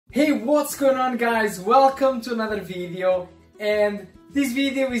Hey, what's going on guys? Welcome to another video, and this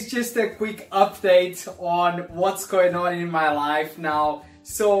video is just a quick update on what's going on in my life now.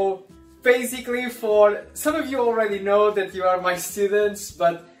 So basically, for some of you already know that you are my students,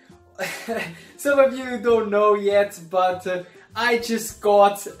 but some of you don't know yet, but I just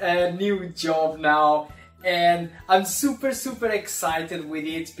got a new job now and I'm super excited with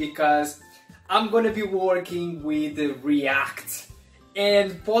it because I'm gonna be working with React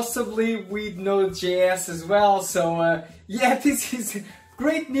and possibly with Node.js as well. So yeah, this is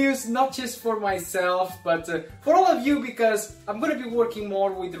great news, not just for myself, but for all of you, because I'm gonna be working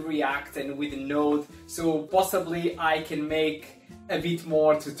more with React and with Node, so possibly I can make a bit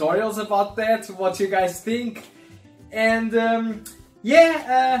more tutorials about that, what you guys think. And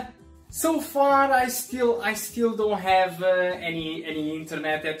yeah, so far I still don't have any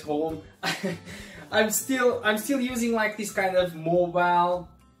internet at home. I'm still using like this kind of mobile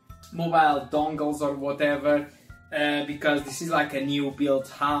dongles or whatever, because this is like a new built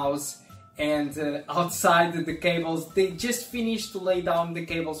house, and outside the cables, they just finished to lay down the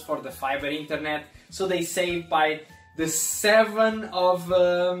cables for the fiber internet, so they say by the 7th of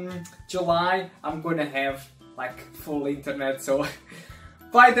July I'm gonna have like full internet, so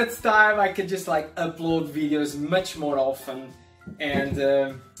by that time I can just like upload videos much more often.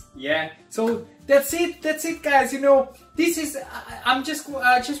 And yeah, so that's it guys. You know, this is I just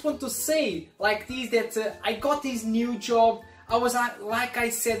want to say like this, that I got this new job. I was like I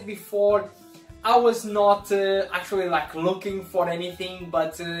said before, I was not actually like looking for anything,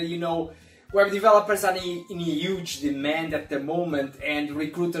 but you know, web developers are in a huge demand at the moment, and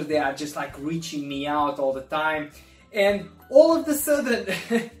recruiters, they are just like reaching me out all the time, and all of a sudden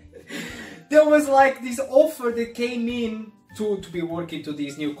there was like this offer that came in to be working to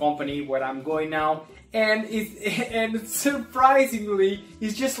this new company where I'm going now, and surprisingly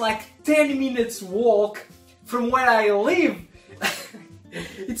it's just like 10 minutes walk from where I live.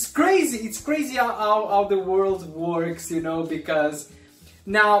 It's crazy how the world works, you know, because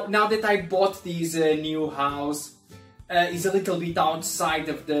now that I bought this new house, is a little bit outside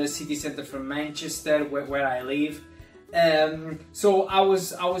of the city center from Manchester where I live. So I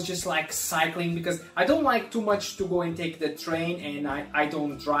was just like cycling, because I don't like too much to go and take the train, and I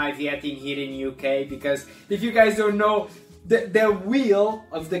don't drive yet here in UK, because if you guys don't know, the wheel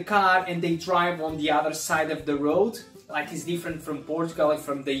of the car and they drive on the other side of the road, like it's different from Portugal and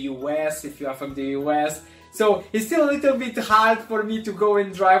from the US, if you are from the US. So it's still a little bit hard for me to go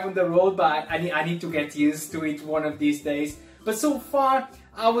and drive on the road, but I need to get used to it one of these days. But so far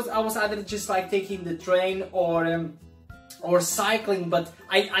I was either just like taking the train or cycling, but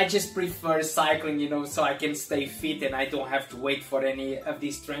I just prefer cycling, you know, so I can stay fit and I don't have to wait for any of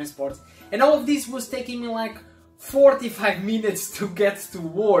these transports. And all of this was taking me like 45 minutes to get to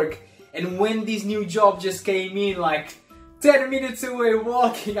work, and when this new job just came in like 10 minutes away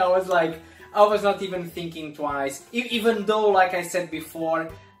walking, I was not even thinking twice, even though, like I said before,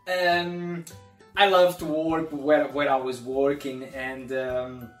 I love to work where I was working. And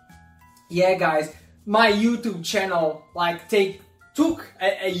yeah guys, my YouTube channel like took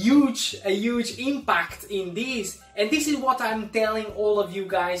a huge impact in this, and this is what I'm telling all of you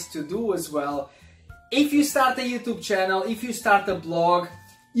guys to do as well. If you start a YouTube channel, if you start a blog,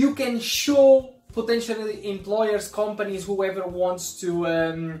 you can show potentially employers, companies, whoever wants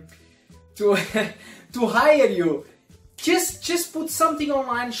to to hire you. Just put something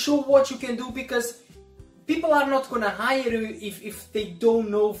online, show what you can do, because people are not gonna hire you if they don't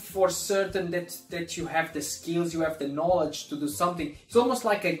know for certain that you have the skills, you have the knowledge to do something. It's almost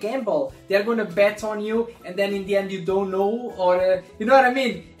like a gamble. They're gonna bet on you, and then in the end you don't know, or you know what I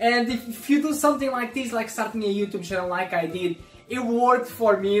mean? And if you do something like this, like starting a YouTube channel like I did, it worked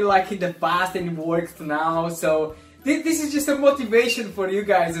for me like in the past, and it worked now. So this is just a motivation for you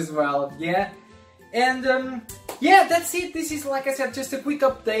guys as well, yeah? And yeah, that's it. This is, like I said, just a quick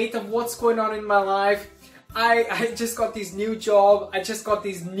update of what's going on in my life. I just got this new job. I just got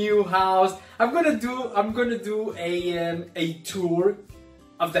this new house. I'm gonna do a tour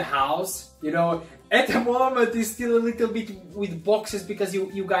of the house. You know, at the moment it's still a little bit with boxes, because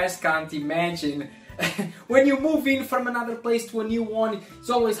you guys can't imagine. When you move in from another place to a new one, it's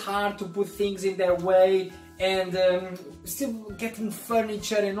always hard to put things in their way, and still getting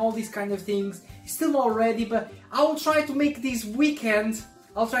furniture and all these kind of things. It's still not ready, but I will try to make this weekend.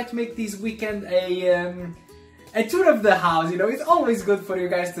 A tour of the house. You know, it's always good for you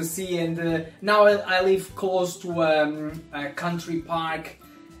guys to see. And now I live close to a country park,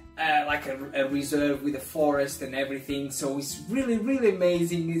 like a reserve with a forest and everything, so it's really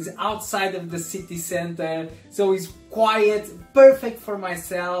amazing. It's outside of the city center, so it's quiet, perfect for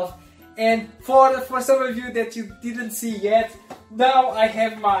myself. And for some of you that you didn't see yet, now I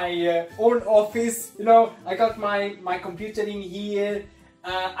have my own office. You know, I got my computer in here.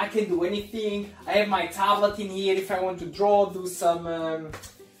 I can do anything. I have my tablet in here if I want to draw, do some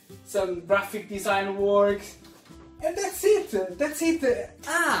graphic design work. And that's it. That's it.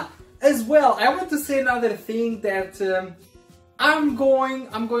 As well, I want to say another thing, that I'm going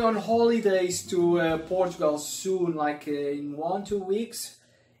on holidays to Portugal soon, like in 1-2 weeks.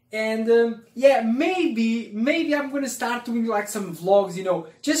 And yeah, maybe I'm gonna start doing like some vlogs, you know,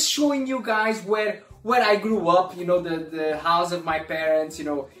 just showing you guys where I grew up, you know, the house of my parents, you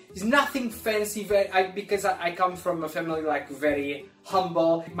know. It's nothing fancy, because I come from a family like very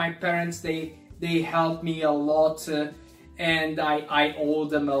humble. My parents, they helped me a lot, and I owe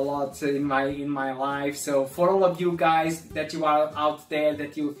them a lot in my life. So for all of you guys that you are out there,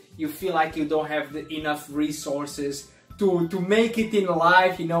 that you feel like you don't have enough resources to make it in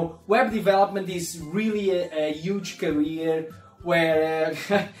life, you know, web development is really a huge career where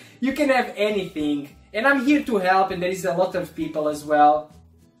you can have anything, and I'm here to help, and there is a lot of people as well.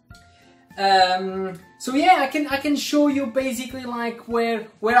 So yeah, I can show you basically like where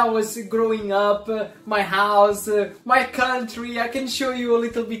I was growing up, my house, my country. I can show you a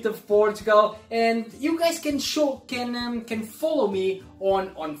little bit of Portugal, and you guys can follow me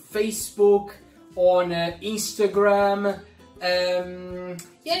on Facebook, on Instagram,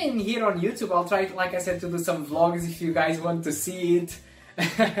 yeah, and here on YouTube. I'll try, like I said, to do some vlogs if you guys want to see it.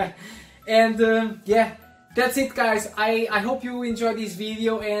 And yeah, that's it, guys. I hope you enjoyed this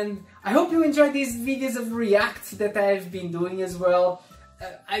video, and I hope you enjoyed these videos of React that I've been doing as well.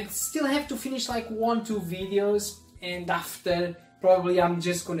 I still have to finish like 1-2 videos, and after probably I'm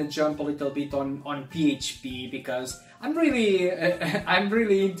just gonna jump a little bit on PHP, because I'm really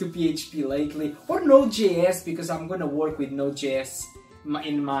into PHP lately, or Node.js, because I'm gonna work with Node.js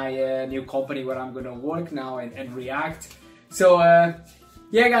in my new company where I'm gonna work now, and React. So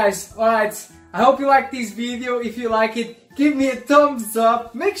yeah, guys, alright, I hope you like this video. If you like it, give me a thumbs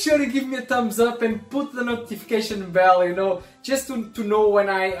up. Make sure to give me a thumbs up and put the notification bell, you know, just to know when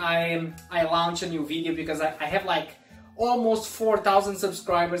I launch a new video, because I have like almost 4,000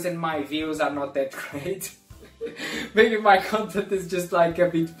 subscribers and my views are not that great. Maybe my content is just like a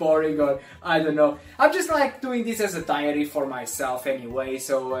bit boring, or I don't know. I'm just like doing this as a diary for myself anyway.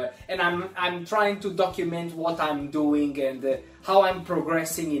 So and I'm trying to document what I'm doing, and how I'm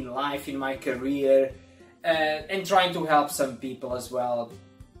progressing in life, in my career, and trying to help some people as well.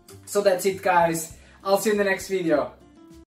 So that's it, guys. I'll see you in the next video.